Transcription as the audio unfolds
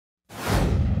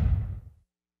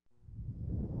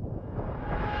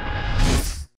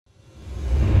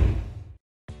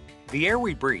The air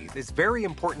we breathe is very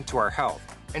important to our health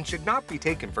and should not be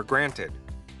taken for granted.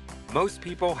 Most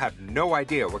people have no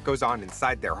idea what goes on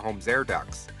inside their home's air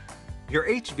ducts. Your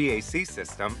HVAC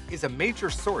system is a major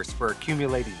source for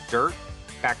accumulating dirt,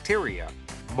 bacteria,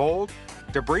 mold,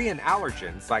 debris, and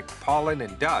allergens like pollen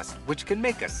and dust, which can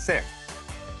make us sick.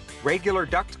 Regular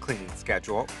duct cleaning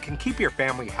schedule can keep your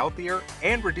family healthier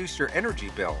and reduce your energy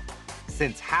bill,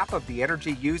 since half of the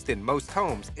energy used in most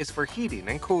homes is for heating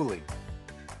and cooling.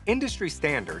 Industry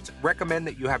standards recommend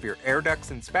that you have your air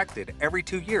ducts inspected every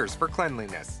 2 years for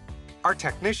cleanliness. Our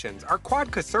technicians are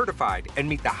Quadca certified and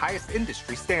meet the highest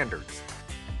industry standards.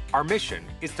 Our mission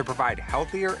is to provide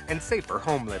healthier and safer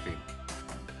home living.